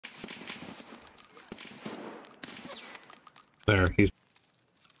There, he's.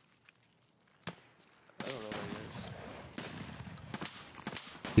 I don't know where he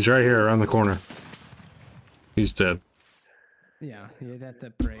is. He's right here around the corner. He's dead. Yeah, you'd have to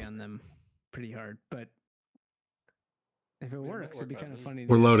prey on them pretty hard, but if it works, it'd be kind of funny.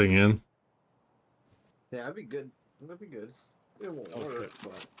 We're loading in. Yeah, that'd be good. That'd be good. It won't work,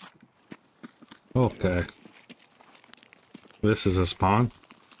 but... Okay. This is a spawn.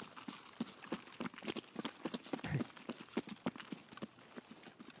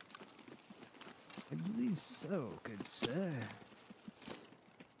 I believe so, good sir.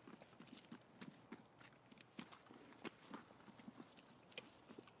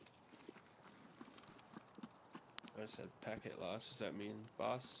 I said packet loss. Does that mean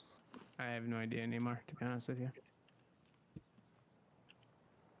boss? I have no idea anymore, to be honest with you.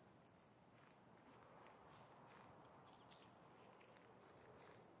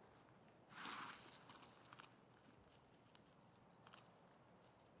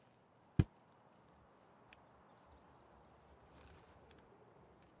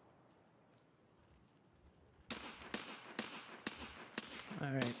 All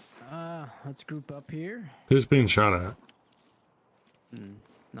right, let's group up here. Who's being shot at?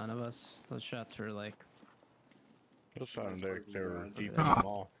 None of us. Those shots were like... Those sounded like they were deep in the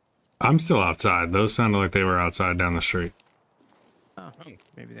mall. I'm still outside. Those sounded like they were outside down the street. Oh,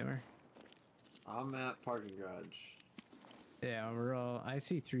 maybe they were. I'm at parking garage. Yeah, we're all... I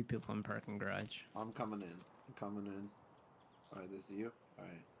see 3 people in parking garage. I'm coming in. I'm coming in. Alright, this is you?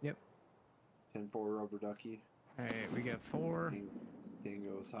 Alright. Yep. 10-4 rubber ducky. Alright, we got 4.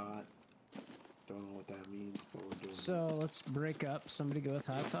 Tango's hot. Don't know what that means, but we're doing So let's break up. Somebody go with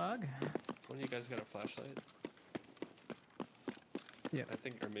hot dog. One of you guys got a flashlight? Yeah. I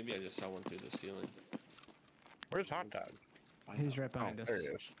think, or maybe I just saw one through the ceiling. Where's Hot Dog? He's right behind us. There he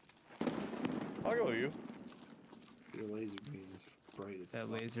is. I'll go with you. Your laser beam is bright as That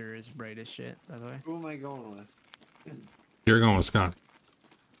fuck. laser is bright as shit, by the way. Who am I going with? You're going with Scott.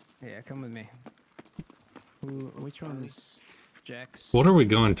 Yeah, come with me. Which one's Jack's? What are we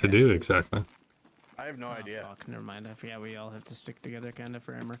going to do exactly? I have no idea. Fuck, never mind. I forgot we all have to stick together kind of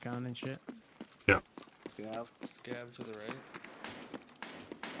for Emercon and shit. Yeah. Yeah. Scav to the right.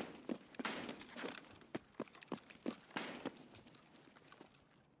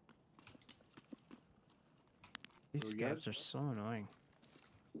 These We good? scavs are so annoying.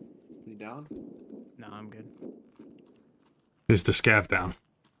 You down? No, I'm good. Is the scav down?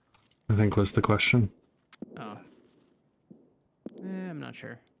 I think was the question. Oh. I'm not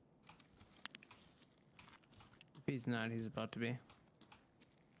sure. If he's not, he's about to be.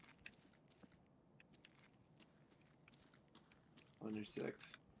 Under 6.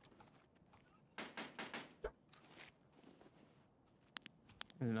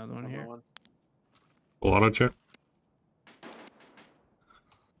 There's another one here. Auto check.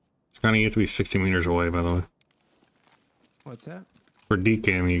 It's gonna get to be 60 meters away, by the way. What's that? For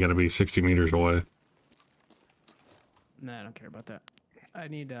decam, you gotta be 60 meters away. Nah, I don't care about that. I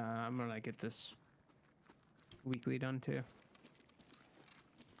need, I'm gonna get this weekly done too.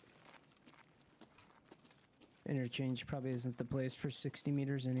 Interchange probably isn't the place for 60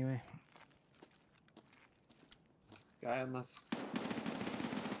 meters anyway. Guy on us.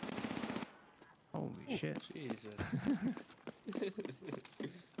 Holy shit. Jesus.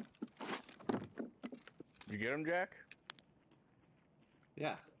 You get him, Jack?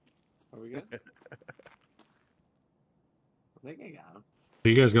 Yeah. Are we good? I think I got him. Are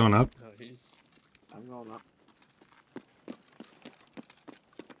you guys going up? Oh, he's... I'm going up.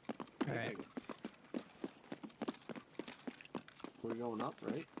 Alright. We're going up,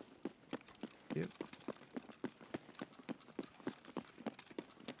 right? Yep.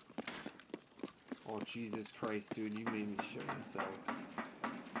 Oh, Jesus Christ, dude, you made me shit myself.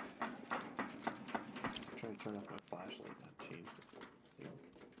 I'm trying to turn off my flashlight and not change it. See?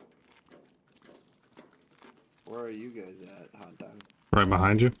 Where are you guys at, Hot Dog? Right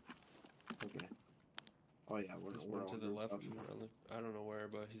behind you. Okay. Oh yeah, There's we're one all to the grouped left. up now. I don't know where,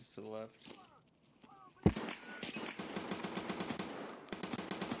 but he's to the left.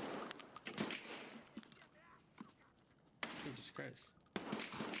 Jesus Christ.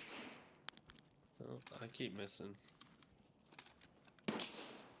 Oh, I keep missing.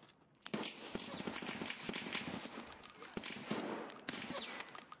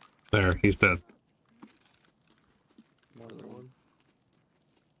 There, he's dead. Another one.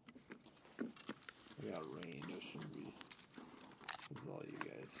 We got range, it shouldn't be. This is all you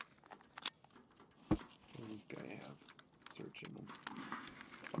guys. What does this guy have? Searching them.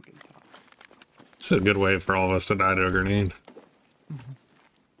 Fucking top. It's a good way for all of us to die to a grenade.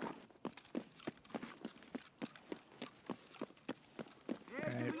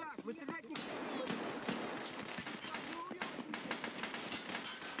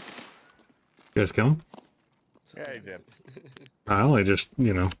 You guys kill him? Yeah, he did. I only just,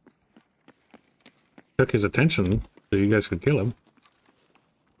 you know, took his attention so you guys could kill him.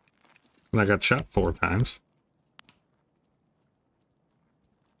 And I got shot 4 times.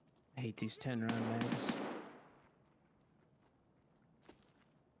 I hate these 10-round mags.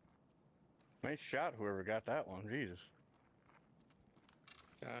 Nice shot, whoever got that one. Jesus.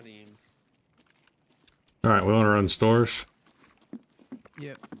 Got him. Alright, we want to run stores.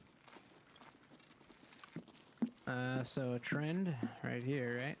 Yep. So a trend right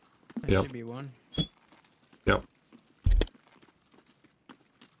here, right? There Yep. should be one. Yep.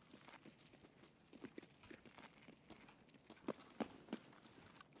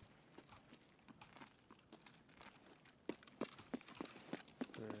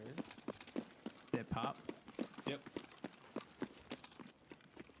 Alright. Did it pop? Yep.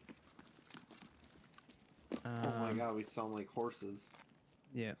 Oh my god, we sound like horses.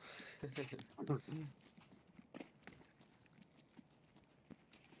 Yeah.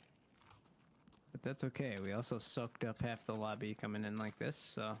 But that's okay. We also soaked up half the lobby coming in like this,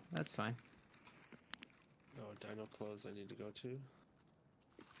 so that's fine. Oh, dino clothes I need to go to.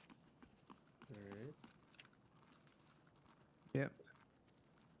 Alright. Yep.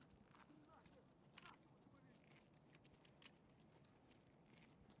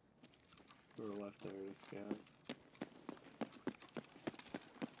 To the left there is scav.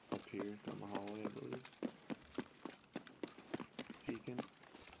 Up here, down the hallway, I believe. Peeking.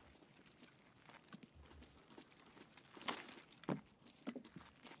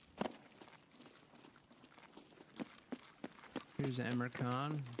 Here's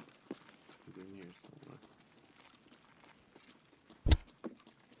Emercon. He's in here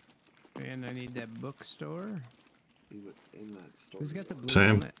somewhere. And I need that bookstore. He's in that store. Who's got the blue Same.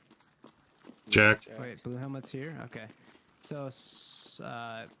 helmet? Jack. Jack. Wait, blue helmet's here? Okay. So,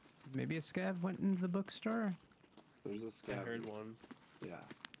 maybe a scav went into the bookstore? There's a I scav. heard one. Yeah.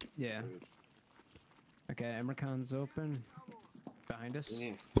 Yeah. there is. Okay, Emercon's open. Behind us. In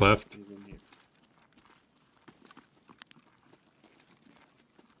here. Left. He's in here.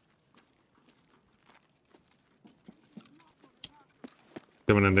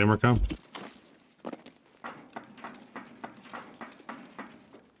 Coming into Immercom.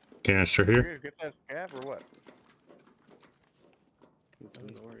 Canister You here. guys get that scav or what? He's, I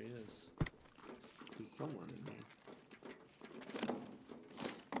don't know where he is. he's somewhere in here.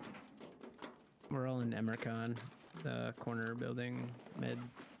 We're all in Emercon, the corner building, mid.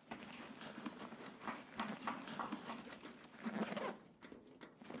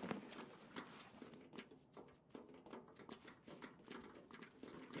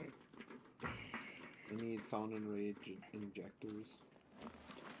 I need fountain rage injectors.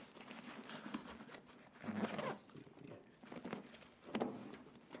 Let's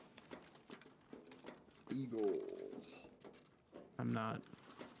see. Eagle. I'm not.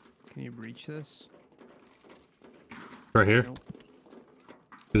 Can you breach this? Right here. Nope.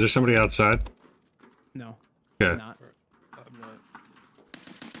 Is there somebody outside? No. Okay. Not. I'm not.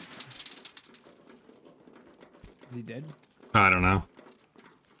 Is he dead? I don't know.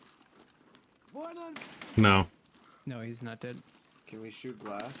 No. No, he's not dead. Can we shoot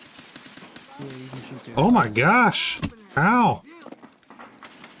glass? Yeah, you can shoot through Oh the my glass. gosh. Ow.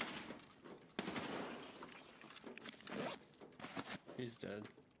 He's dead.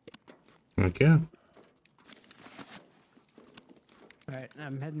 Okay. Alright,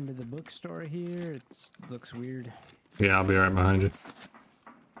 I'm heading to the bookstore here. It looks weird. Yeah, I'll be right behind you.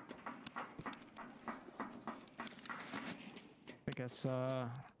 I think I saw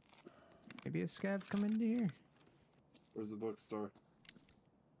maybe a scav come into here. Where's the bookstore?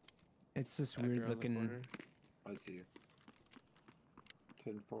 It's this Back weird around the looking. corner. I see you.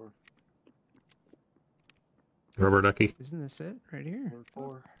 10-4. Rubber ducky. Isn't this it right here?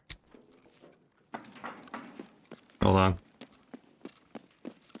 10-4. Hold on.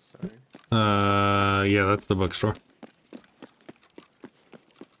 Sorry. Yeah, that's the bookstore.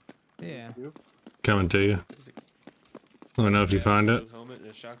 Yeah. You? Coming to you. Is it Let me know if you find it. blue helmet and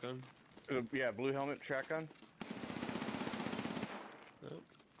a shotgun? Yeah, blue helmet, shotgun. Oh,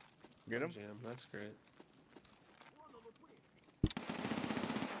 Get him. jam. That's great.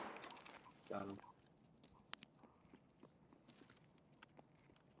 Got him.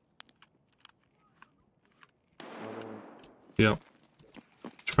 Another one. Yep.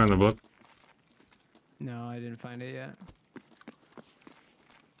 Did you find the book? No, I didn't find it yet.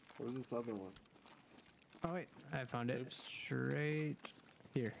 Where's this other one? Oh wait, I found it. Oops. Straight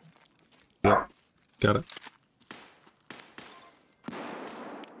here. Yep. Got it.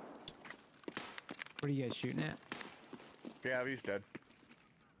 What are you guys shooting at? Yeah, he's dead.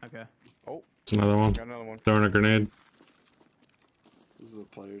 Okay. Oh, It's another one. got another one. Throwing a grenade. This is a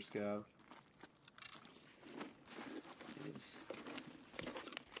player scav.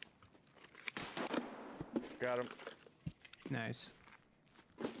 Got him. Nice.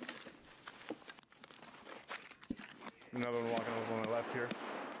 Another one walking over on the left here.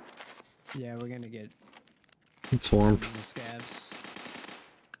 Yeah, we're gonna get It's swarmed. the scavs.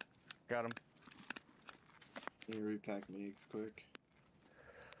 Got him. Can you repack makes quick?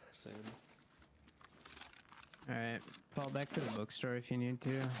 Same. Alright, fall back to the bookstore if you need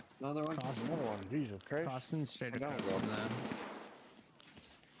to. Another one? Another one. Jesus Christ. Costin straight Down, across bro. from the...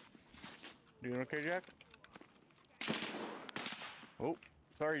 Doing okay, Jack? Oh,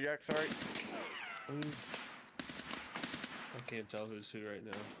 sorry, Jack. Sorry. I can't tell who's who right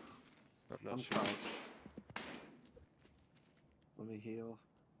now. I'm not I'm sure. crouched. Let me heal.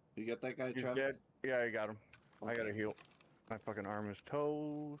 You got that guy, He's Trev? dead. Yeah, I got him. I gotta Okay. heal. My fucking arm is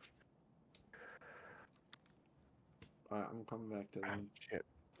toast. Alright, I'm coming back to them. Shit.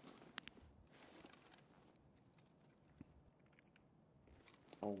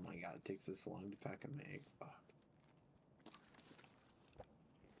 Oh my god, it takes this long to pack a mag. Fuck.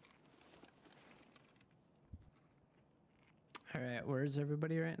 Alright, where's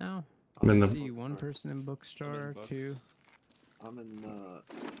everybody right now? I'm in I the- see one person in bookstore, book. 2. I'm in I'm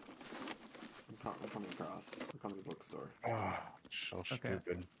coming across. I'm coming to bookstore. Oh, so Okay.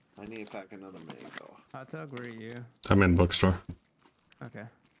 stupid. I need to pack another mag though. Hot dog, where are you? I'm in bookstore. Okay.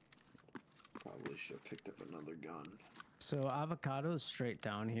 Probably should have picked up another gun. So avocado's straight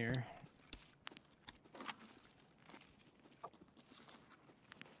down here.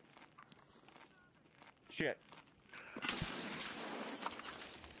 Shit.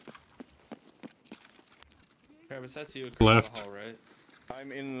 Travis, that's you across Left. the hall, right?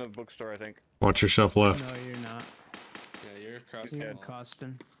 I'm in the bookstore, I think. Watch yourself left. No, you're not. Yeah, you're across You're the in hall.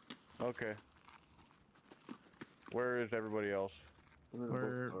 Costin. Okay. Where is everybody else? I'm in a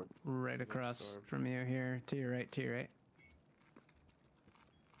We're bookstore. right across Bookstore. from you here. To your right, to your right.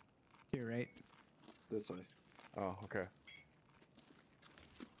 To your right. This way. Oh, okay.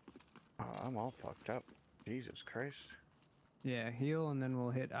 Oh, I'm all fucked up. Jesus Christ. Yeah, heal and then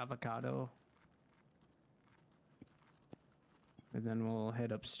we'll hit avocado. And then we'll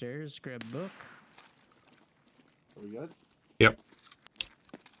head upstairs, grab book. Are we good? Yep.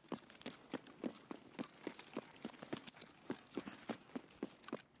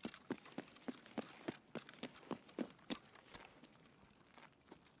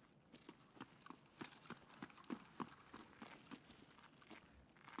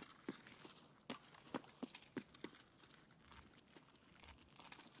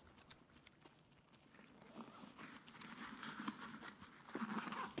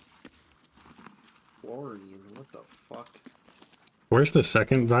 Chlorine, what the fuck? Where's the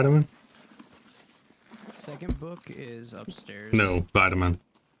second vitamin? Second book is upstairs. No, vitamin.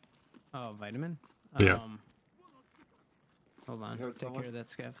 Oh, vitamin? Yeah. Hold on. You heard Take someone? care of that,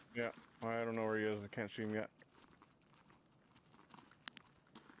 Scav. Yeah, I don't know where he is. I can't see him yet.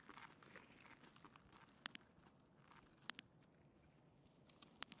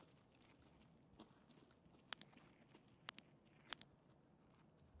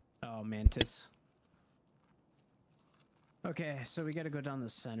 Oh, Mantis. Okay, so we gotta go down the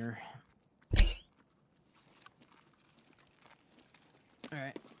center.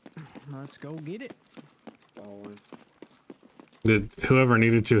 Alright. Let's go get it. Following. Did whoever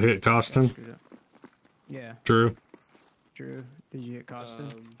needed to hit Costin? Screwed up. Yeah, Drew? Drew. Did you hit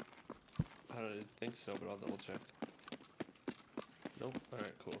Costin? I don't think so, but I'll double check. Nope.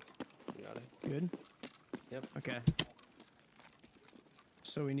 Alright, cool. We got it. Good? Yep. Okay.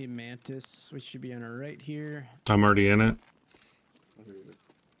 So we need Mantis. We should be on our right here. I'm already in it. I heard it.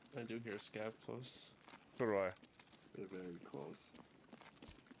 I do hear a scav close. So do I. They're very close.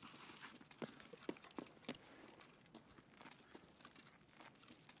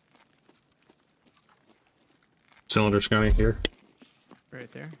 Cylinder Sconni here.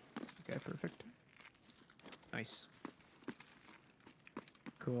 Right there. Okay, perfect. Nice.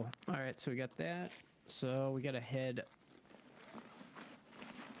 Cool. Alright, so we got that. So we gotta head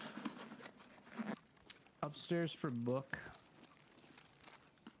upstairs for book.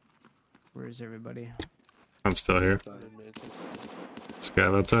 Where's everybody? I'm still here. Side. And Mantis.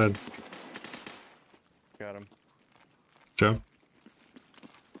 Scav outside. Got him. Joe?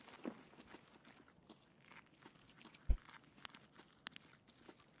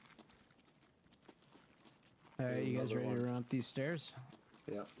 Alright, you guys Another ready to one. run up these stairs?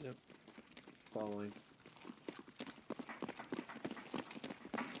 Yep. Yep. Following.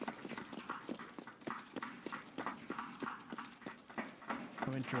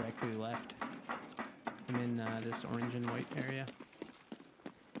 went directly left. I'm in this orange and white area.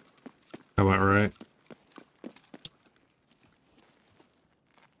 I went right.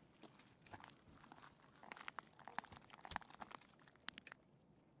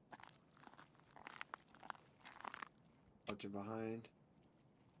 Watch it behind.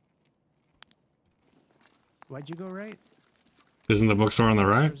 Why'd you go right? Isn't the bookstore on the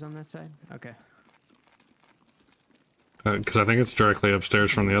right? Bookstore's on that side? Okay. Because I think it's directly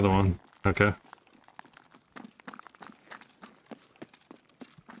upstairs from the other one. Okay.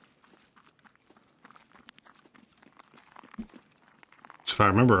 If I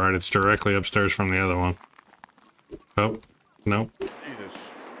remember right, it's directly upstairs from the other one. Oh, no. Jesus.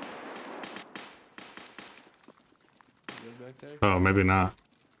 You good back there? Oh, maybe not.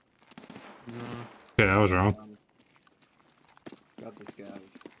 No. Okay, I was wrong. Got the scav.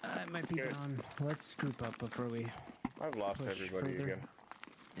 It might be Okay. gone. Let's group up before we I've lost push everybody further. again.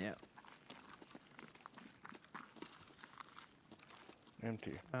 Yeah.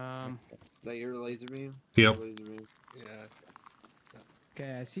 Empty. Is that your laser beam? Yep. Laser beam. Yeah.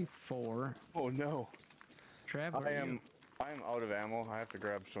 Okay, I see 4. Oh no. Trav, I where are you? am out of ammo. I have to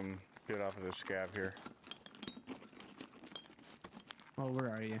grab some get off of this scav here. Oh, where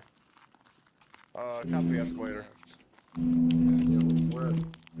are you? Top of the escalator. Yeah, we're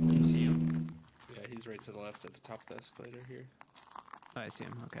You see him? Yeah, he's right to the left at the top of the escalator here. Oh, I see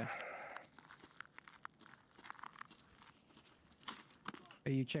him. Okay.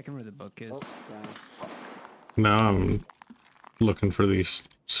 Are you checking where the book is? oh, down. No, I'm looking for these.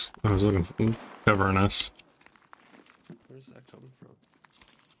 I was looking for covering us. Where's that coming from?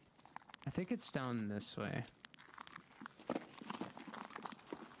 I think it's down this way.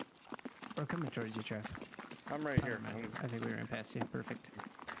 Or coming towards you, Trev. I'm right Oh, here. never mind. I think we ran past you. Perfect.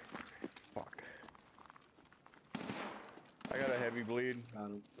 Fuck. I got a heavy bleed Got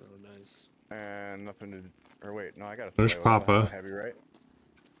him. Oh, nice. and nothing to. Or wait, no, I got a. There's Slayo. I have a Papa. Heavy, right?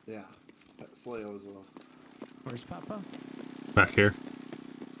 Yeah. Slayo as well. Where's Papa? Back here.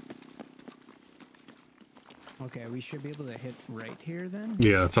 Okay, we should be able to hit right here then.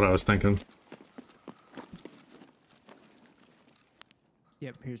 Yeah, that's what I was thinking.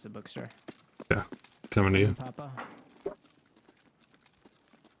 Yep, here's the bookstore. Yeah, coming to you. Papa.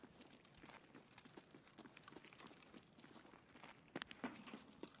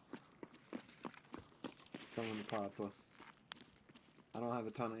 Coming to Papa. I don't have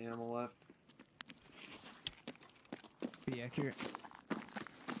a ton of ammo left. Be accurate.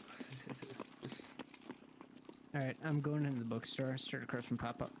 Alright, I'm going into the bookstore, straight across from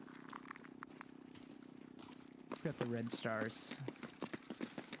Papa. Got the red stars.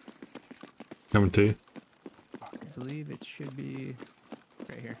 Coming to you. I believe it should be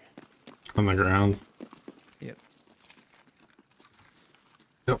right here. On the ground. Yep.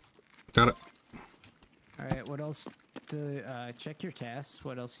 Yep. Got it. Alright, what else? Check your tasks.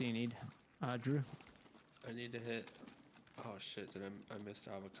 What else do you need? Drew? I need to hit. Oh shit! Did I missed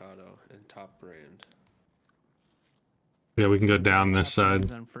avocado and top brand. Yeah, we can go down this Top side.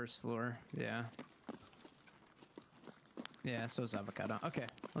 one's on first floor. Yeah. Yeah, so is avocado. Okay,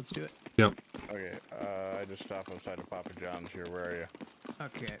 let's do it. Yep. Okay. I just stopped outside of Papa John's here. Where are you?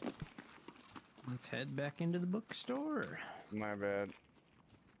 Okay. Let's head back into the bookstore. My bad.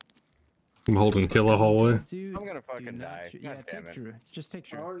 I'm holding kill a hallway. Dude, I'm gonna do fucking not die. Yeah, God damn take it. Drew. Just take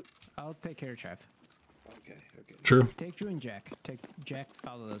Drew. Oh, I'll take care of Trev. okay, okay. True. Take Drew and Jack. Take Jack.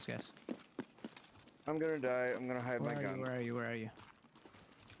 Follow those guys. I'm gonna die. I'm gonna hide Where my are you? gun. Where are you? Where are you?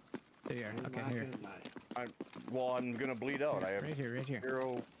 There you are. We're Okay, not here. gonna die. Well, I'm gonna bleed out. I have Right here. Right here.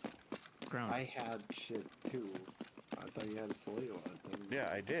 0. Ground. I had shit too. I thought you had a Slayo. Yeah,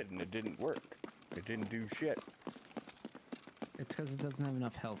 I did, and it didn't work. It didn't do shit. It's because it doesn't have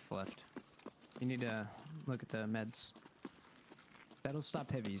enough health left. You need to look at the meds. That'll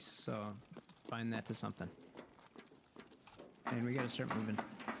stop heavies, so bind that to something. And we gotta start moving.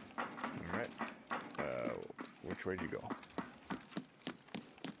 All right. Which way do you go?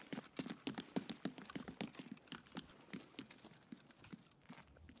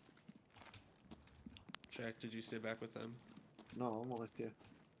 Jack, did you stay back with them? No, I'm with you.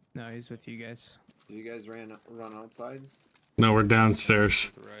 No, he's with you guys. You guys run outside? No, we're downstairs.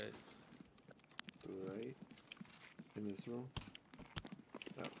 To the right. To the right? In this room?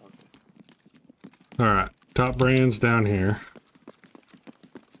 Oh, okay. Alright. Top brand's down here.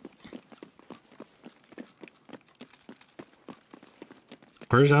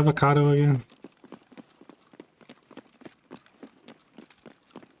 Where's avocado again?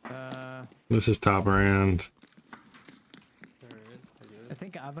 This is top brand. Alright, we're I good.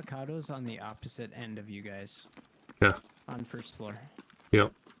 think avocado's on the opposite end of you guys. Yeah. On first floor.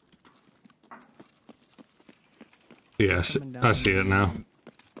 Yep. Yes, I see it now.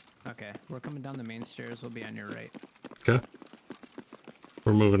 Okay, we're coming down the main stairs. We'll be on your right. Okay.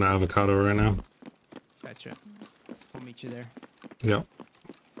 We're moving to avocado right now. Gotcha. We'll meet you there. Yep.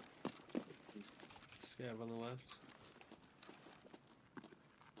 Scav on the left.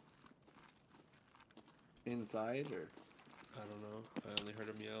 Inside or? I don't know. I only heard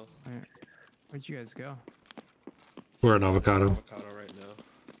him yell. Alright. Where'd you guys go? We're at avocado. Avocado right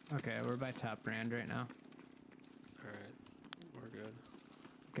now. Okay, we're by top brand right now. Alright. We're good.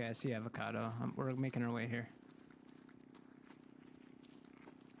 Okay, I see avocado. We're making our way here.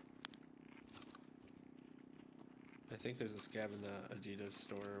 I think there's a Scav in the Adidas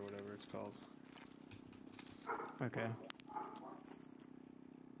store or whatever it's called. Okay.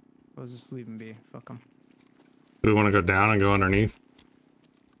 We'll just leave him be. Fuck him. Do we want to go down and go underneath?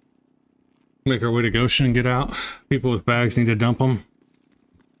 Make our way to Goshen and get out. People with bags need to dump them.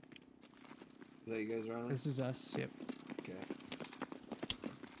 Is that you guys running? This is us. Yep. Okay.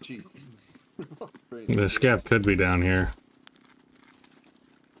 Jeez. The scav could be down here.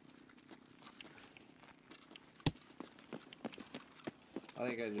 I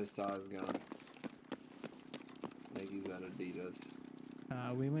think I just saw his gun. I think he's at Adidas.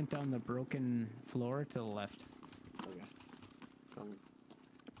 We went down the broken floor to the left. Okay.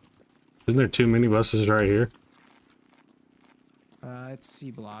 Isn't there 2 minibuses right here? It's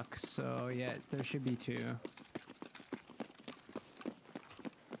C block, so yeah, there should be 2.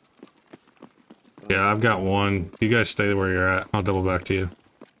 Yeah, I've got 1. You guys stay where you're at. I'll double back to you.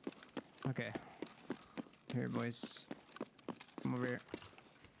 Okay. Here, boys. Come over here.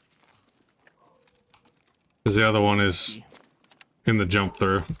 Because the other one is in the jump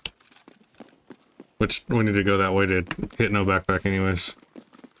through. Which we need to go that way to hit no backpack anyways.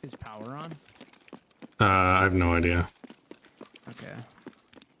 Is power on? I have no idea. Okay.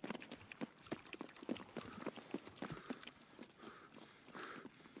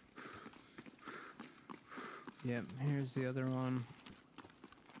 Yep, here's the other one.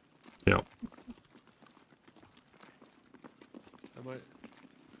 Yep. I might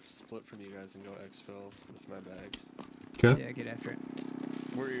split from you guys and go exfil with my bag. Okay. Yeah, get after it.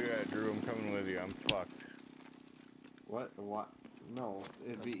 Where are you at, Drew? I'm coming with you. I'm fucked. What? What? No,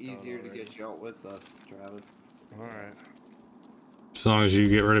 it'd be I'm done easier to already. get you out with us, Travis. Alright. As long as you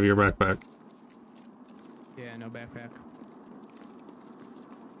get rid of your backpack. Yeah, no backpack.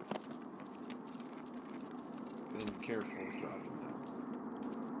 And careful dropping down.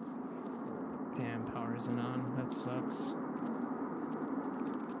 Damn, power isn't on. That sucks.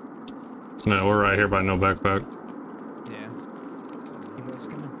 No, we're right here by no backpack. Yeah. You boys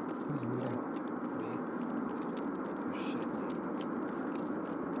coming? Who's looting? Me? Oh, shit.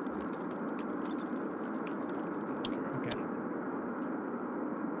 Okay.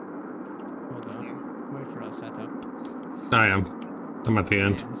 Hold on. Wait for us, hot top. I am. I'm at the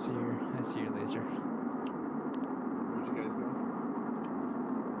end. Yeah, I see your laser. Where'd you guys go?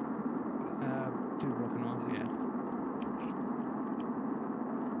 To the broken wall, yeah.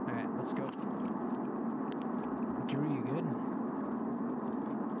 Alright, let's go. Drew, you good?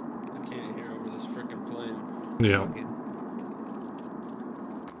 I can't hear over this frickin' plane. Yeah. Good.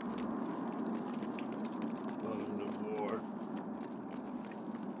 Welcome to war.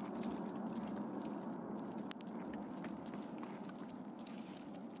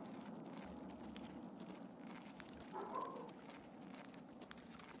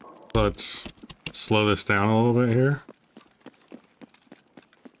 Let's slow this down a little bit here.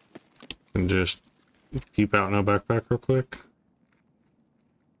 And just keep out no backpack real quick.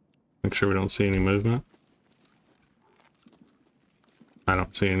 Make sure we don't see any movement. I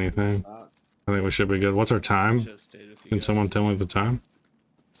don't see anything. I think we should be good. What's our time? Just stayed with you Can guys. someone tell me the time?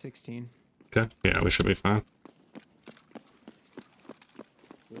 16. Okay. Yeah, we should be fine.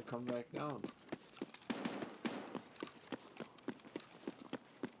 We'll come back down.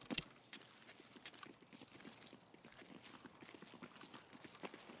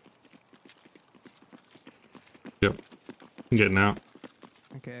 Yep. I'm getting out.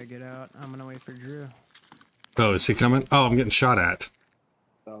 Okay, I get out. I'm gonna wait for Drew. Oh, is he coming? Oh, I'm getting shot at.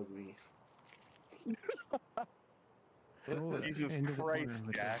 That was me. Oh, Jesus into the corner Christ, with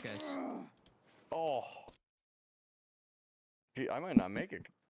those Jack. guys. Oh. Gee, I might not make it.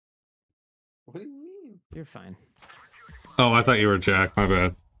 What do you mean? You're fine. Oh, I thought you were Jack. My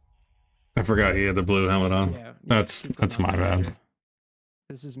bad. I forgot he had the blue helmet on. Yeah, That's keep that's going my on, bad. Drew.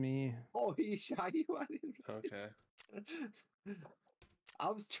 This is me. Oh, he shot you? I didn't. Okay. I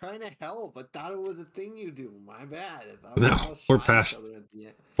was trying to help. I thought it was a thing you do. My bad. I thought No, we all we're shot each past- other at the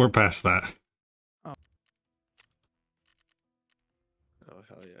end. We're past that.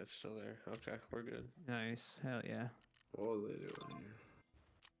 yeah, it's still there. Okay, we're good. Nice. Hell yeah. What was they doing here?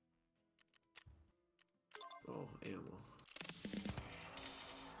 Oh, ammo.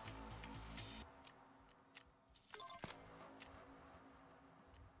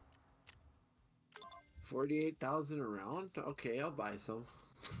 $48,000 a round? Okay, I'll buy some.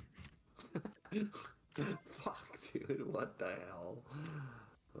 Fuck, dude, what the hell?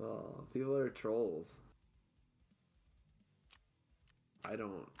 Oh, people are trolls. I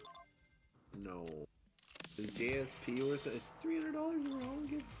don't know. Is JSP worth it? It's $300 a round.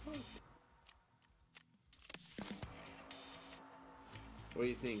 Get fucked. What do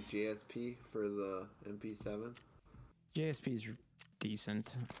you think, JSP for the MP7? JSP's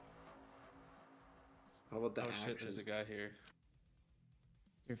decent. How about the Oh action? shit, there's a guy here.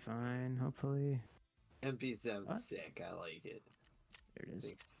 You're fine, hopefully. MP7's What? sick. I like it. There it I is.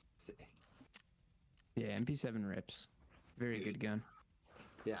 think it's sick. Yeah, MP7 rips. Very Dude. good gun.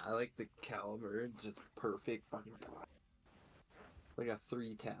 Yeah, I like the caliber. It's just perfect fucking. Like a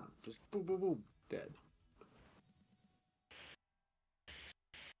 3 tabs. Just boom, boom, boom. Dead.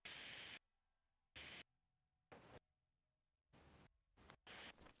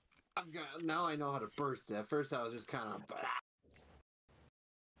 Now I know how to burst it. At first I was just kind of. But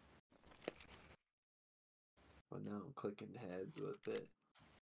now I'm clicking heads with it.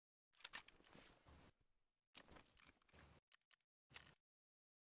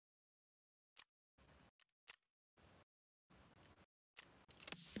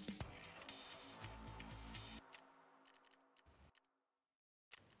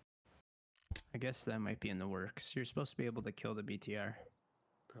 I guess that might be in the works. You're supposed to be able to kill the BTR.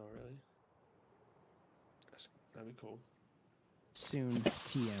 Oh really? That'd be cool. Soon,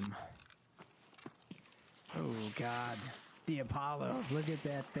 TM. Oh god. The Apollo. Look at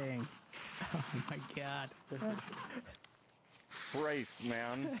that thing. Oh my god. Christ,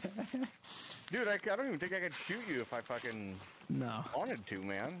 man. Dude, I don't even think I could shoot you if I fucking No. wanted to,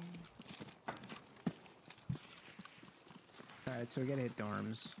 man. Alright, so we gotta hit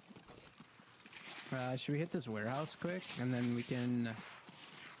dorms. Should we hit this warehouse quick? And then we can...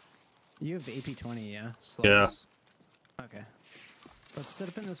 You have AP-20, yeah? Slugs? Yeah. Okay. Let's set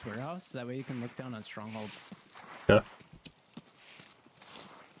up in this warehouse. That way you can look down on Stronghold. Yeah.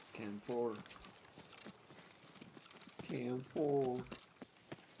 Cam 4. Cam 4.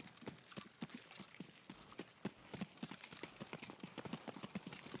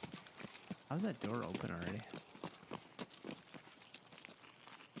 How's that door open already?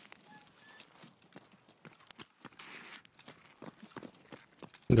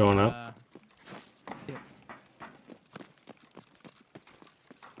 Going up. Yep.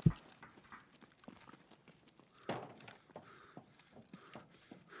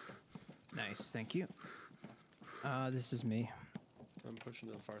 Nice, thank you. This is me. I'm pushing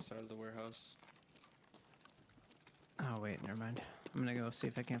to the far side of the warehouse. Oh wait, never mind. I'm gonna go see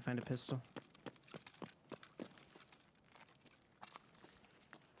if I can't find a pistol.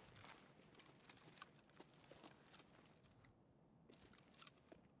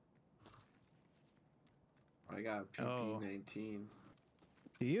 I got PP19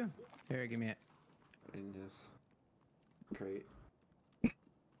 Do you? Here, give me it. in this crate.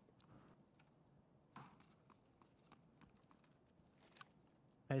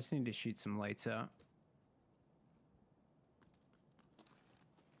 I just need to shoot some lights out.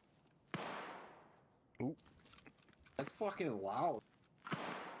 Ooh. That's fucking loud.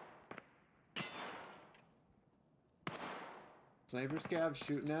 Sniper Scav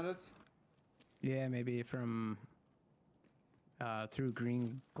shooting at us? Yeah, maybe from through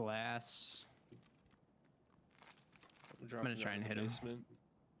green glass. I'm gonna try and hit him. basement.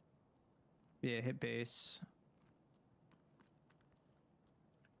 Yeah, hit base.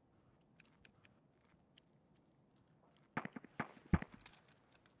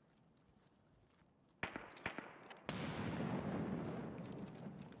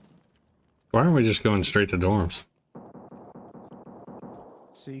 Why aren't we just going straight to dorms?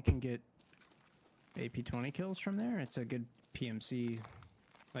 So you can get AP-20 kills from there. It's a good PMC.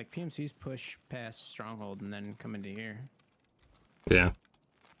 Like PMCs push past Stronghold and then come into here. Yeah.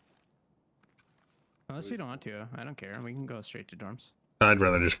 Unless you don't want to, I don't care. We can go straight to dorms. I'd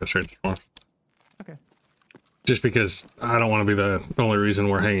rather just go straight to dorms. Okay. Just because I don't want to be the only reason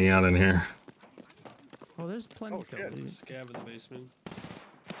we're hanging out in here. Well, there's plenty Oh, of shit. kills. Scav in the basement.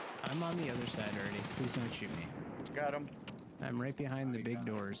 I'm on the other side already. Please don't shoot me. Got him. I'm right behind the I big got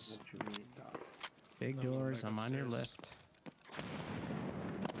doors. what you mean, Doc. Big I'm going doors. back I'm on your upstairs. left.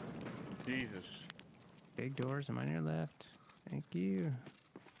 Jesus. Big doors. I'm on your left. Thank you.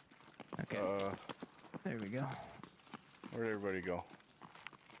 Okay. There we go. Where'd everybody go?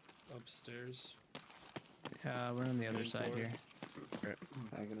 upstairs. We're on the other Main side floor. here.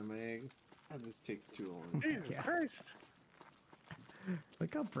 Hacking a mag. Oh, this takes too long. Jesus Yeah. Christ.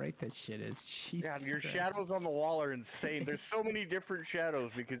 Look how bright this shit is. Jesus Yeah, your Christ. shadows on the wall are insane. There's so many different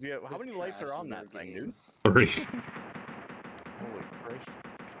shadows because you have, how This many lights are on crashes that our thing, dude? games. 3. Holy Christ.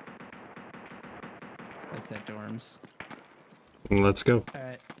 That's at dorms. Let's go. All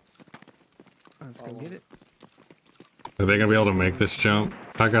right. Let's go get it. Are they gonna be able to make this jump?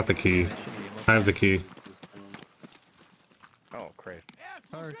 I got the key. They should be able I have the key. Oh, Christ.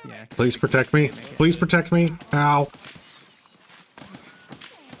 to. Or, yeah. Please protect me. Please protect me. Ow.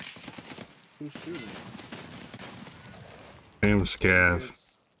 Who's shooting? Damn scav.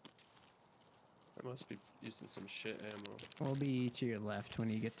 It's- I must be using some shit ammo. We'll be to your left when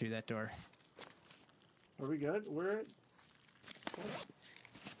you get through that door. Are we good? We're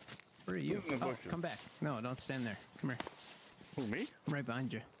Where are you? In the Oh, bushes. come back. No, don't stand there. Come here. Who, me? I'm right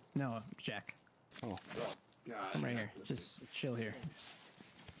behind you. No, Jack. Oh. God. I'm right here. Just chill here.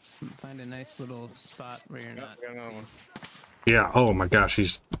 Find a nice little spot where you're not. Got another one. Yeah. Oh my gosh.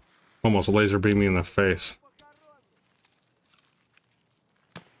 He's almost laser beamed me in the face.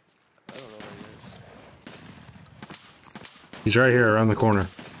 I don't know where he is. He's right here around the corner.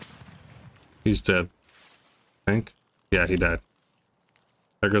 He's dead. I think. Yeah, he died.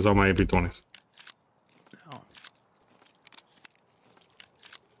 There goes all my AP-20s. Oh.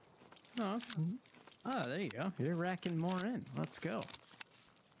 Oh. Oh, there you go. You're racking more in. Let's go.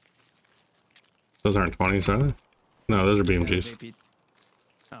 Those aren't 20s, are they? No, those are BMGs. AP.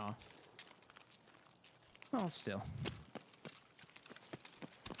 Oh. Well, still.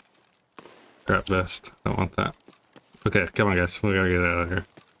 Crap vest. Don't want that. Okay, come on, guys. We gotta get out of here.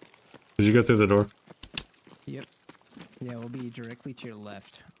 Did you go through the door? Yep. Yeah, we'll be directly to your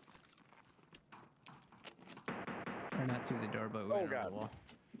left. Or not through the door, but we Oh, went over God. the wall.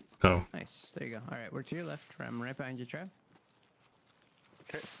 Oh. Nice. There you go. All right, we're to your left. I'm right behind you, Trav.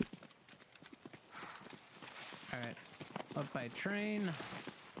 Okay. All right. Up by train.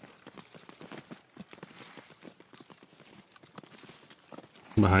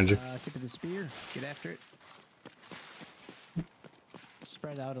 Behind you. Tip of the spear. Get after it.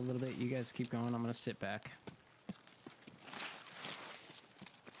 Spread out a little bit. You guys keep going. I'm going to sit back.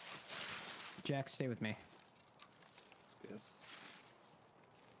 Jack, stay with me. Yes.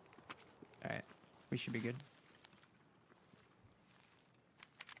 All right. We should be good.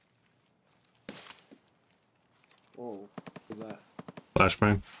 Whoa. What's that?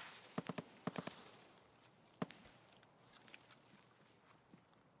 Flashbang.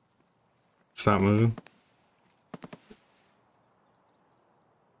 Stop moving.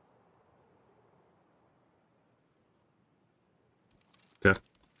 Okay.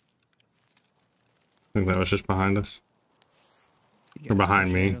 I think that was just behind us. You Or guys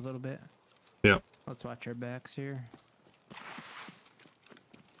behind push out me. A little bit. Yep. Let's watch our backs here.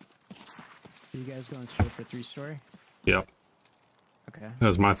 You guys going straight for 3-story? Yep. Okay. That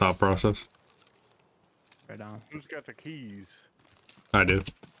was my thought process. Right on. Who's got the keys? I do.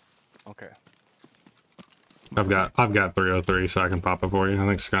 Okay. I've got 303, so I can pop it for you. I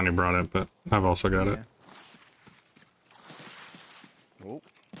think Sconni brought it, but I've also got it. Oh.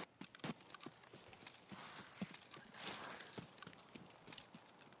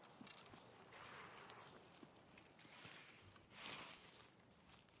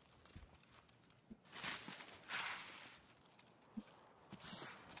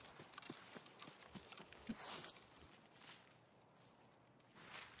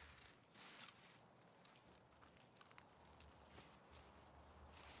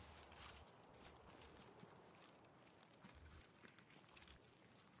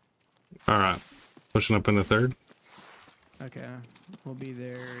 Alright. Pushing up in the third. Okay. We'll be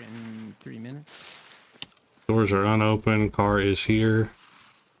there in 3 minutes. Doors are unopened. Car is here.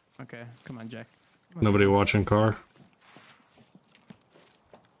 Okay. Come on, Jack. Nobody watching car.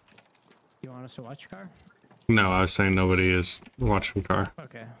 You want us to watch your car? No, I was saying nobody is watching car.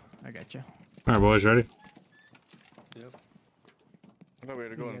 Okay. I got you. Alright, boys, ready? Yep. I thought we had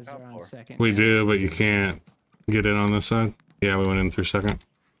to go You on the guys top are on floor. second. We yeah? do, but you can't get in on this side. Yeah, we went in through second.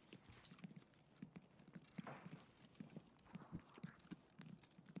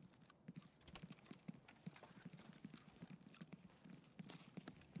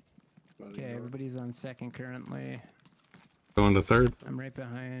 Okay, everybody's on second currently. Going to third. I'm right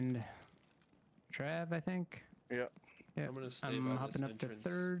behind Trav, I think. Yeah. Yeah. I'm gonna stay I'm by hopping this up to entrance.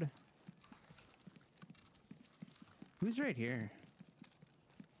 third. Who's right here?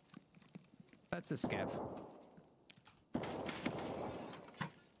 That's a scav.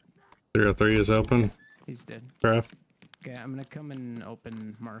 303 is open. He's dead. Craft. Okay, I'm gonna come and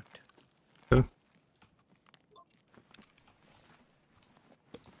open marked. Okay.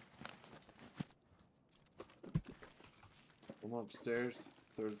 I'm upstairs,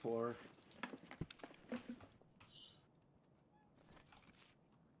 3rd floor.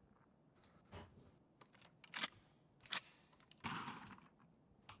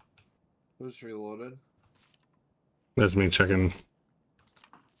 Who's reloaded? That's me checking.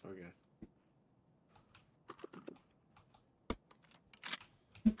 Okay.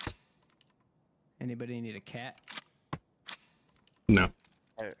 Anybody need a cat? No.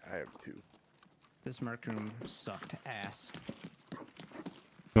 I have 2. This marked room sucked ass.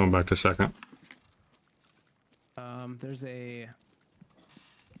 Going back to second. There's a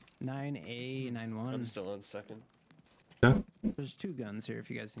 9A, 9-1. I'm still on second. Yeah. There's 2 guns here if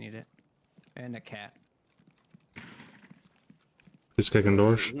you guys need it. And a cat. Who's kicking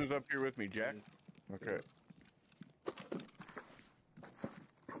doors? Who's up here with me, Jack? Okay.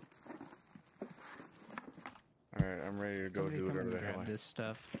 Alright, I'm ready to go Somebody do come whatever and the hell. grab this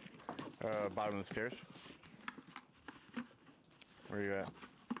stuff. Bottom of the stairs. Where are you at?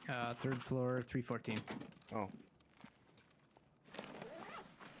 3rd floor, 314. Oh,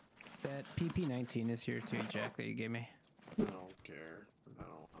 That PP19 is here too, Jack, that you gave me. I don't care. I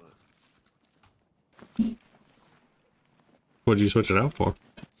don't want it. What'd you switch it out for?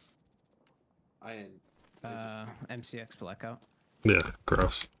 I MCX Blackout. Yeah,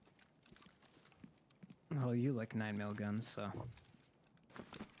 gross. Well, you like 9mm guns, so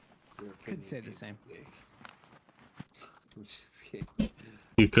could say the same. I'm just kidding.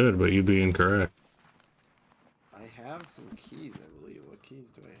 You could, but you'd be incorrect. I have some keys, I believe. What keys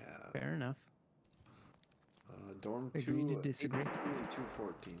do I have? Fair enough. Dorm Agree 2, to disagree.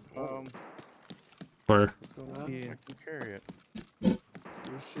 214. Oh, Where? what's going on? Yeah. I can carry it.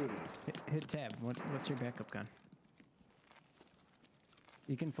 Who's shooting? Hit tab. What's your backup gun?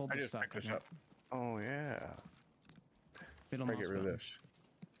 You can fold I the just stock picked this gun. up. Oh yeah. Middle I mouse get rid of button. this.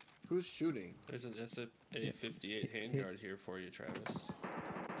 Who's shooting? There's an SA-58 handguard here for you, Travis.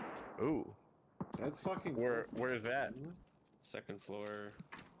 Ooh. That's fucking Where cool. is that? 2nd floor.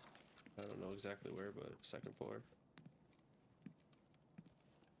 I don't know exactly where, but 2nd floor.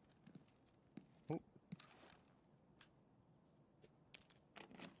 Oh.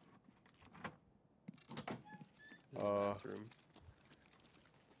 In the bathroom.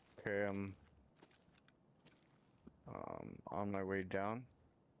 Okay, I'm on my way down.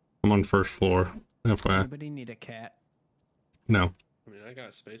 I'm on 1st floor. FYI. Anybody need a cat? No. I mean, I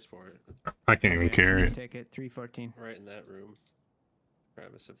got space for it. I can't even Okay, carry you it. Take it. 314. Right in that room.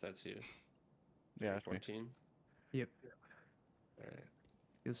 Travis, if that's you. Yeah, that's me. 14. Yep. Alright.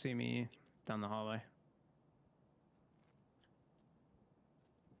 You'll see me down the hallway.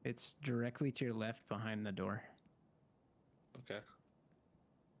 It's directly to your left behind the door. Okay.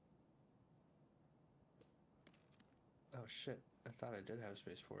 Oh shit. I thought I did have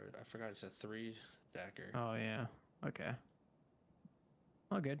space for it. I forgot it's a 3 stacker. Oh yeah. Okay.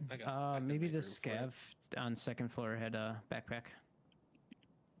 All good. I can Maybe make the room for it. scav on 2nd floor had a backpack.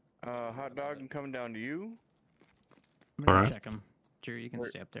 Hot dog, I'm coming down to you. I'm gonna Alright. check him. Jerry, you can Where-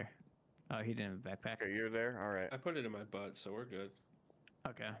 stay up there. Oh, he didn't have a backpack. Okay, you're there. All right. I put it in my butt, so we're good.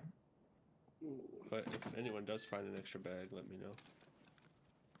 Okay. But if anyone does find an extra bag, let me know.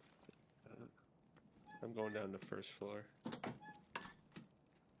 I'm going down to 1st floor.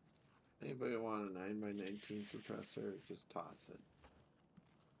 Anybody want a 9x19 suppressor? Just toss it.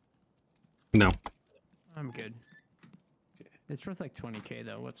 No. I'm good. Okay. It's worth like 20k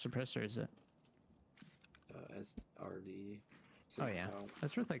though. What suppressor is it? SRD. Oh yeah,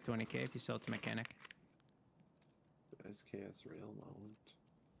 that's worth like 20k if you sell it to mechanic. SKS rail mount.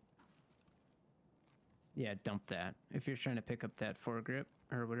 Yeah, dump that. If you're trying to pick up that foregrip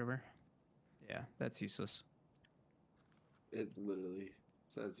or whatever. Yeah, that's useless. It literally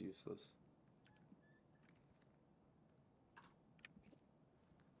says useless.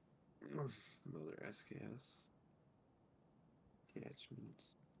 Another SKS. Attachments.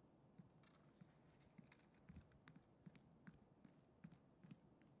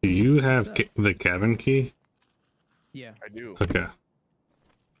 Do you have What's up? the cabin key? Yeah. I do. Okay.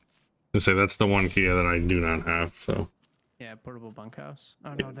 I say that's the one key that I do not have, so. Yeah, portable bunkhouse.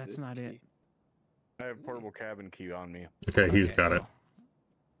 Oh no, that's This not it. key. I have portable cabin key on me. Okay, he's Okay, got it. cool.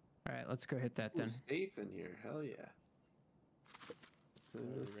 All right, let's go hit that Ooh, then. safe in here. Hell yeah. It's in Are the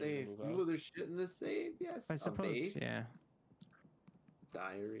we ready to safe. move out? Ooh, there's shit in the safe. Yes. I A suppose. vase, Yeah.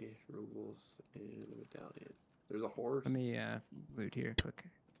 diary, rubles, and a medallion. There's a horse. Let me loot here quick.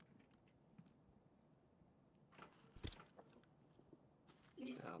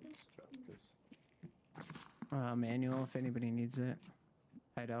 I'll just drop this. manual if anybody needs it.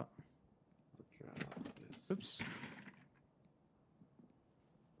 Hideout. Oops.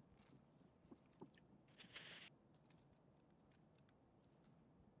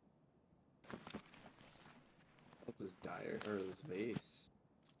 What's this dire or this vase?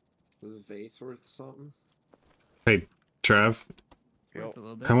 Is this vase worth something? Hey, Trav, Yo. Worth a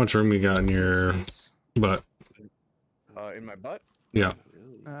little bit. how much room you got in your Space. butt? In my butt? Yeah.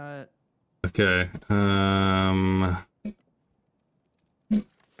 Really? Okay.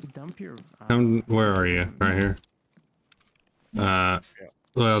 Dump your. Where are you? Right here.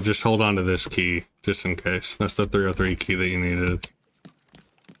 Well, just hold on to this key, just in case. That's the 303 key that you needed.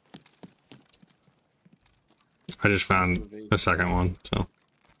 I just found a second one, so.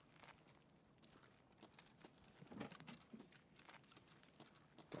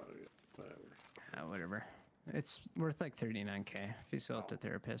 Whatever. Whatever. It's worth like 39k if you sell it to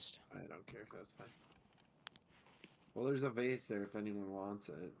therapist. I don't care. That's fine. Well, there's a vase there if anyone wants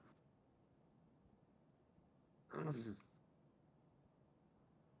it.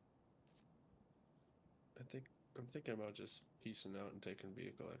 I'm thinking about just piecing out and taking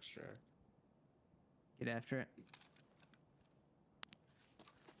vehicle extract. Get after it.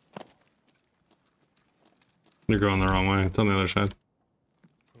 You're going the wrong way. It's on the other side.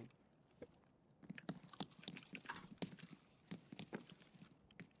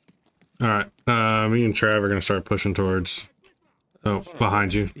 Alright, me and Trav are gonna start pushing towards... Oh,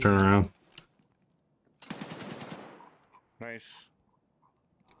 behind you. Turn around. Nice.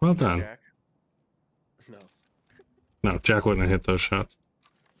 Well done. Jack. No. No, Jack wouldn't have hit those shots.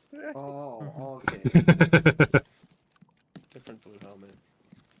 Oh, okay. Different blue helmet.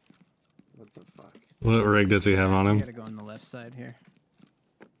 What the fuck? What rig does he have on You him? gotta go on the left side here.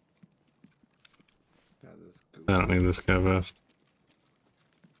 Got this I don't need this guy vest.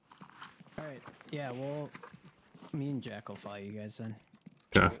 Alright, yeah, well, me and Jack will follow you guys then.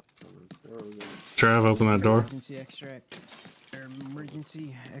 Okay. Where are we going? Trav, open that door. Emergency extract. Or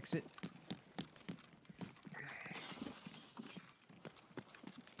emergency exit.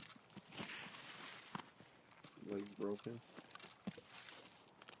 Legs broken.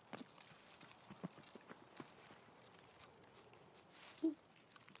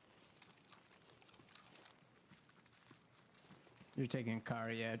 You're taking a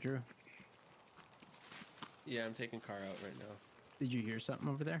car, yeah, Drew? Yeah, I'm taking car out right now. Did you hear something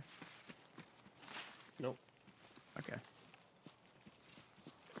over there? Nope. Okay.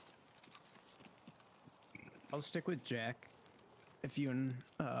 I'll stick with Jack. If you and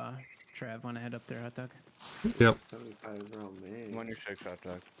Trav want to head up there, hot dog. Yep. 75 round mag. 126 hot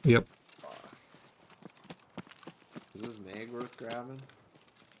dog. Yep. Is this mag worth grabbing?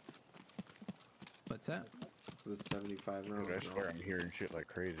 What's that? It's this 75 round. Dude, I swear I'm hearing shit like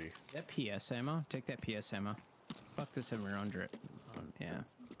crazy. That PS ammo? Take that PS ammo. Fuck this 700. Yeah.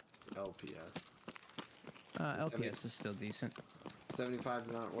 LPS. LPS is still decent. 75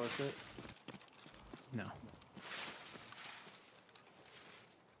 is not worth it. No.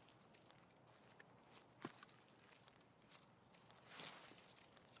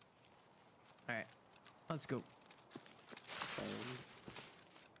 Alright. Let's go.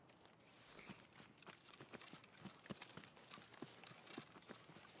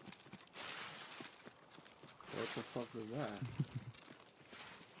 What the fuck was that?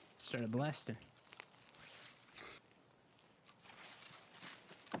 Started blasting.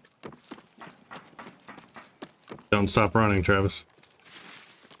 Don't stop running, Travis.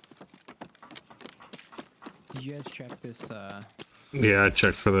 Did you guys check this, Yeah, I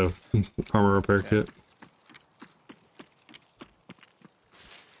checked for the armor repair kit.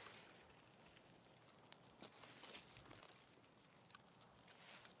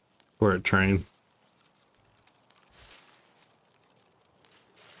 We're at train.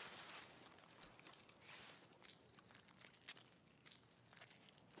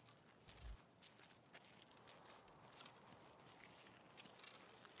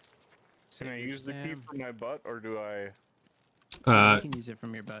 Can I use the key for my butt, or do I? You can use it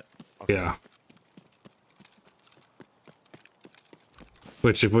from your butt. Yeah.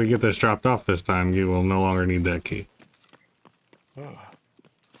 Which, if we get this dropped off this time, you will no longer need that key.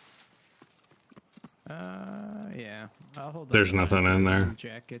 Yeah. I'll hold. There's the line nothing in there. when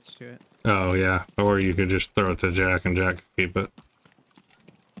Jack gets to it. Oh, yeah. Or you could just throw it to Jack and Jack could keep it.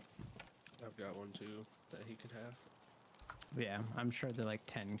 I've got one too that he could have. Yeah, I'm sure they're like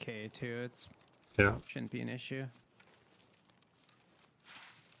 10k too. It's Yeah. shouldn't be an issue.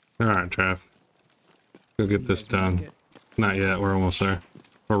 Alright, Trav. Go get You this guys wanna done. get- Not yet. We're almost there.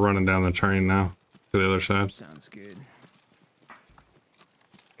 We're running down the train now to the other side. Sounds good.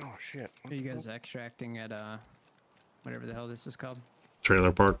 Oh shit. Are you guys extracting at whatever the hell this is called?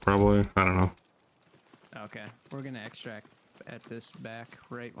 Trailer park, probably. I don't know. Okay, we're gonna extract at this back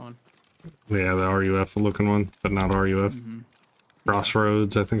right one. Yeah, the RUF looking one, but not RUF. Mm-hmm.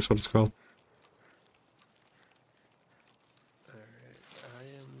 Crossroads, I think is what it's called. Alright, I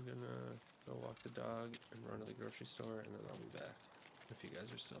am gonna go walk the dog and run to the grocery store, and then I'll be back if you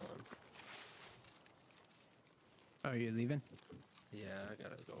guys are still on. Oh, you leaving? Yeah, I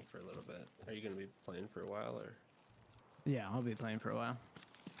gotta go for a little bit. Are you gonna be playing for a while, or? Yeah, I'll be playing for a while.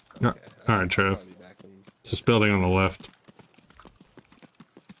 Yeah. Okay, Alright, I'll Trev. probably be back in. It's this building on the left.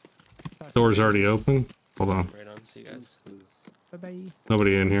 Door's already open. Hold on. Right on. See you guys. Bye bye.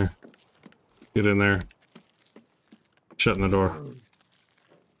 Nobody in here. Get in there. Shutting the door.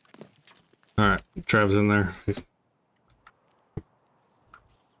 Alright, Trev's in there.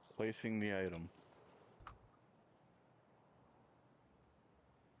 Placing the item.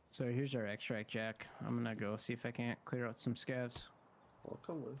 So here's our extract jack. I'm gonna go see if I can't clear out some scavs. I'll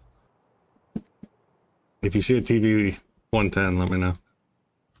come with. If you see a TV 110, let me know.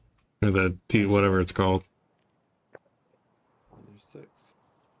 Or the T, whatever it's called. There's 6.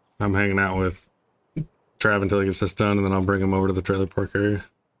 I'm hanging out with Trav until he gets this done, and then I'll bring him over to the trailer park area.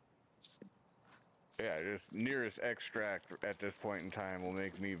 Yeah, just nearest extract at this point in time will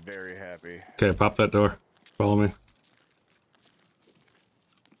make me very happy. Okay, pop that door. Follow me.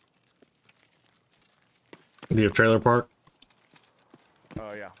 Do you have trailer park?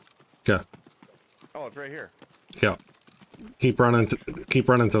 Oh, yeah. Yeah. Oh, it's right here. Yeah. Keep running to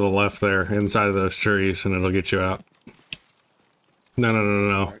the left there, inside of those trees, and it'll get you out. No.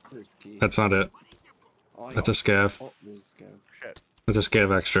 Alright, there's key. That's not it. Oh, I That's a got- scav. Oh, there's a scav. Shit. That's a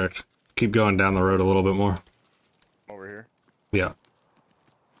scav extract. Keep going down the road a little bit more. Over here. Yeah.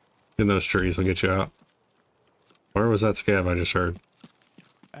 In those trees will get you out. Where was that scav I just heard?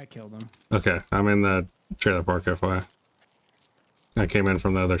 I killed him. Okay, I'm in the trailer park, FYI. I came in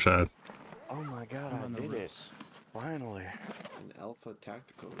from the other side. Oh my god, I'm on I the did it. roofs. Finally. An alpha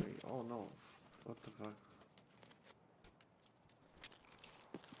tactical ring. Oh no. What the fuck?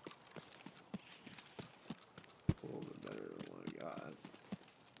 It's a little bit better than what I got.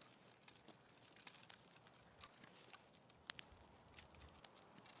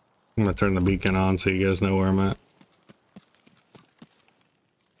 I'm gonna turn the beacon on so you guys know where I'm at.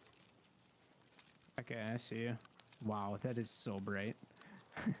 Okay, I see you. Wow, that is so bright.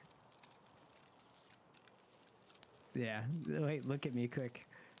 Yeah, wait, look at me quick.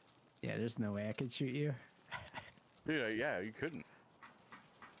 Yeah, there's no way I could shoot you. Dude, yeah, you couldn't.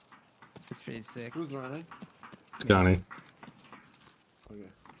 It's pretty sick. Who's running? Sconni. Okay.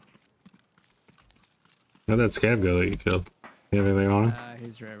 Where'd that scav go that you killed? You have anything on him?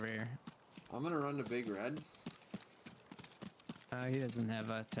 He's right over here. I'm gonna run to Big Red. He doesn't have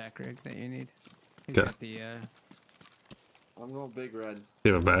a tack rig that you need. He's Okay. got the, I'm going Big Red.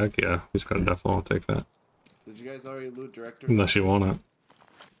 You have a bag? Yeah, he's got a duffel. I'll take that. Did you guys already loot director? Unless you want it.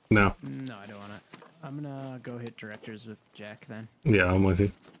 No. no, I don't want it. I'm gonna go hit directors with Jack then. Yeah, I'm with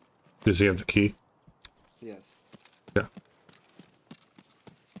you. Does he have the key? Yes. Yeah.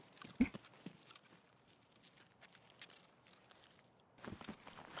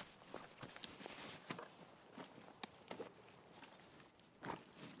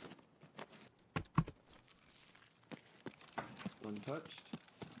 Untouched.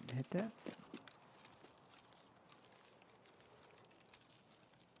 Hit that.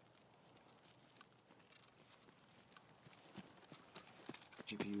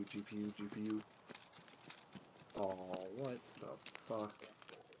 GPU. Oh, what the fuck?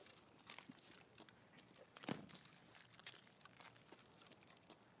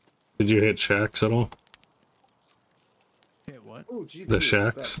 Did you hit shacks at all? Hit what? Oh, GPU. The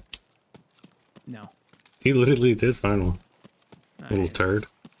shacks? No. He literally did find one. Little Nice. turd.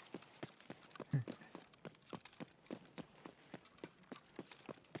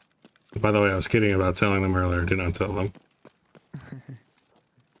 By the way, I was kidding about telling them earlier. Do not tell them.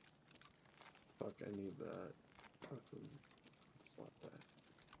 Fuck, I need that. Fucking slap that.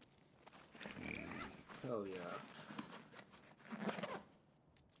 Hell yeah.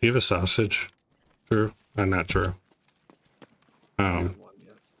 Do you have a sausage? True? Not true. I have one,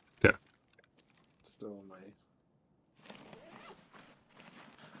 yes. Yeah. Still in my.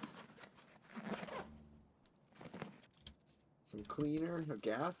 Some cleaner, a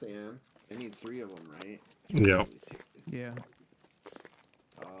gas, and I need 3 of them, right? Yeah. Yeah.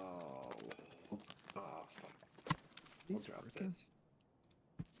 Oh. Oh, fuck. I'll These drop working? this.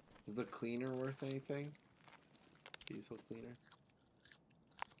 Is the cleaner worth anything? Diesel cleaner?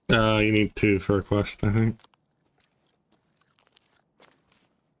 You need 2 for a quest, I think.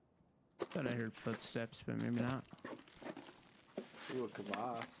 footsteps, but maybe not. Ooh, a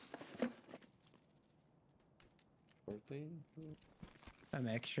kvass. 14? I'm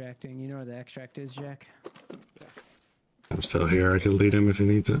extracting. You know where the extract is, Jack? I'm still here. I can lead him if he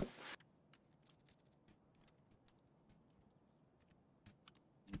needs it.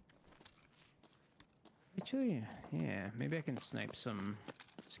 Actually, yeah, maybe I can snipe some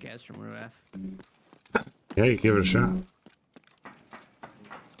scavs from Ruaf. Yeah, you give it a shot. How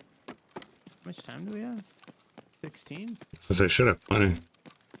much time do we have? 16? Since I should have plenty.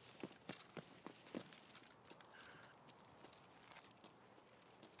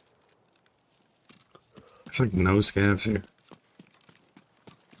 There's like no scavs here.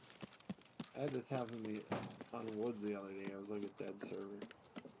 I had this happen to me on Woods the other day. I was like a dead server.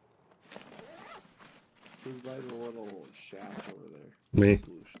 Who's by the little shack over there? Me.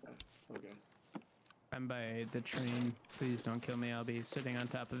 Blue shack. Okay. I'm by the train. Please don't kill me. I'll be sitting on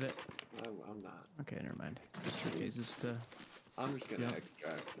top of it. I'm not. Okay, never mind. Just refuses to. I'm just gonna Yep.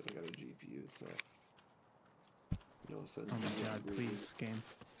 extract. I got a GPU, so no sense. Oh in my getting god, greedy. please, game.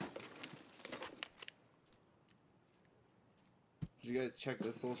 Did you guys check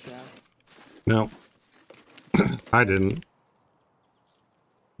this little shack? No. I didn't.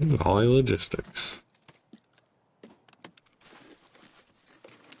 Ollie Logistics.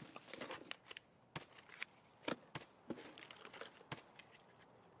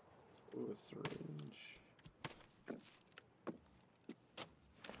 Ooh, a syringe.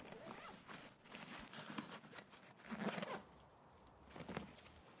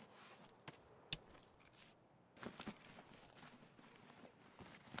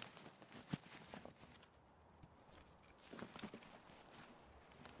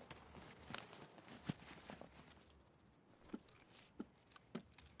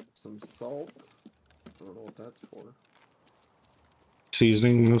 Some salt. I don't know what that's for.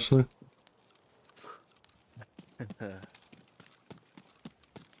 Seasoning mostly.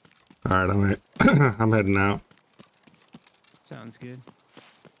 Alright, I'm heading out. Sounds good.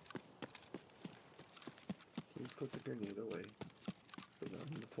 Please put the grenade away. Because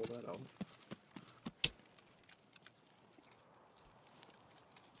I'm gonna pull that out.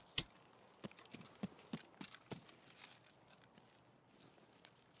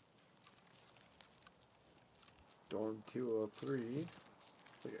 Dorm 203.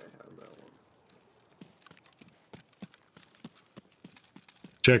 I think I have that one.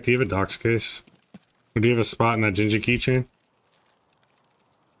 Jack, do you have a docs case? Or do you have a spot in that Gingy keychain?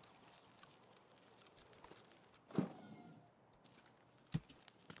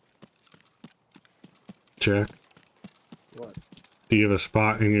 Jack, What? do you have a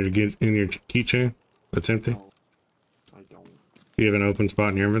spot in your keychain that's empty? No, I don't. Do you have an open spot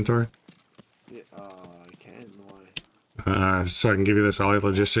in your inventory? Yeah, I can. Why? So I can give you this Ollie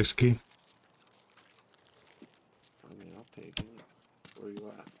Logistics key? I mean, I'll take it. Where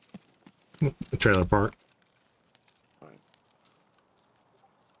you at? The trailer park. Alright.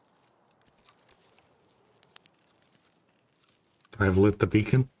 I've lit the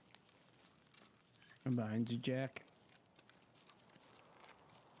beacon. I'm behind you, Jack.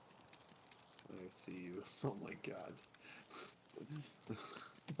 I see you. Oh my god.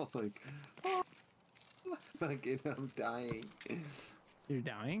 Oh my god. Fucking, I'm dying. You're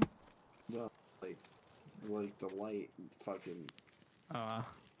dying? No, like the light fucking. Uh,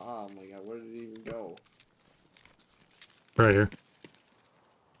 Oh my god, where did it even go? Right here.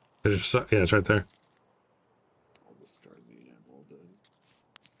 Yeah, it's right there. I'll discard the ammo then.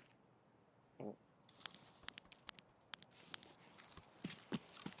 Oh.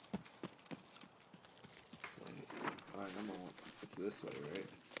 Nice. Alright, I'm on. It's this way, right?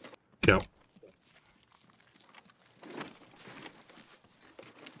 Yep.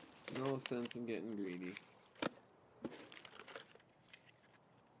 No sense in getting greedy.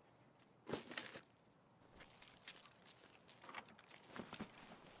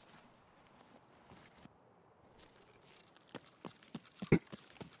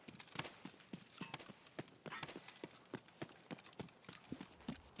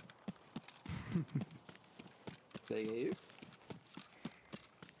 Say you?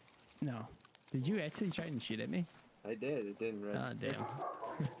 no. Did you actually try and shoot at me? I did. It didn't Oh, register.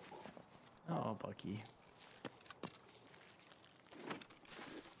 damn. Oh, Bucky.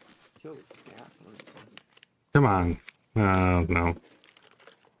 Kill the scat. Come on. No.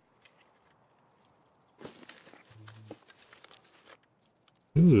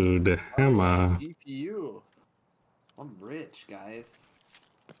 Ooh, the hammer. GPU. I'm rich, guys.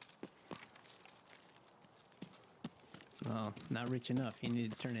 Well, not rich enough. You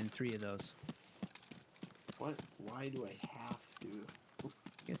need to turn in 3 of those. What? Why do I have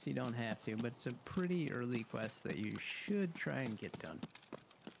to? guess you don't have to, but it's a pretty early quest that you should try and get done.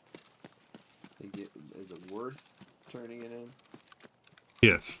 Is it worth turning it in?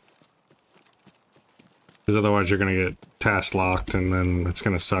 Yes. Because otherwise you're going to get task locked and then it's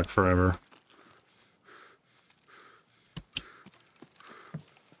going to suck forever.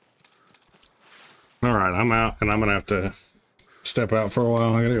 Alright, I'm out and I'm going to have to step out for a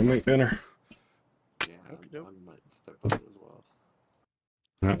while. I got to go make dinner. Yeah, Okey-doke. I might step out as well.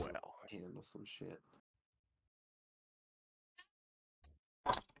 Yeah. Well, Handle some shit.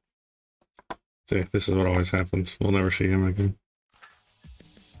 See, this is what always happens. We'll never see him again.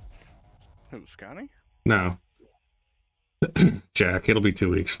 who, Sconni? No. Jack, it'll be 2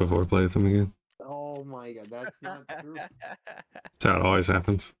 weeks before we play with him again. Oh my god, that's not true. That's how it always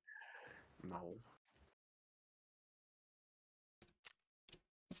happens. No.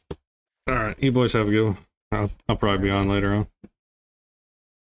 Alright, you boys have a good one. I'll probably be on later on.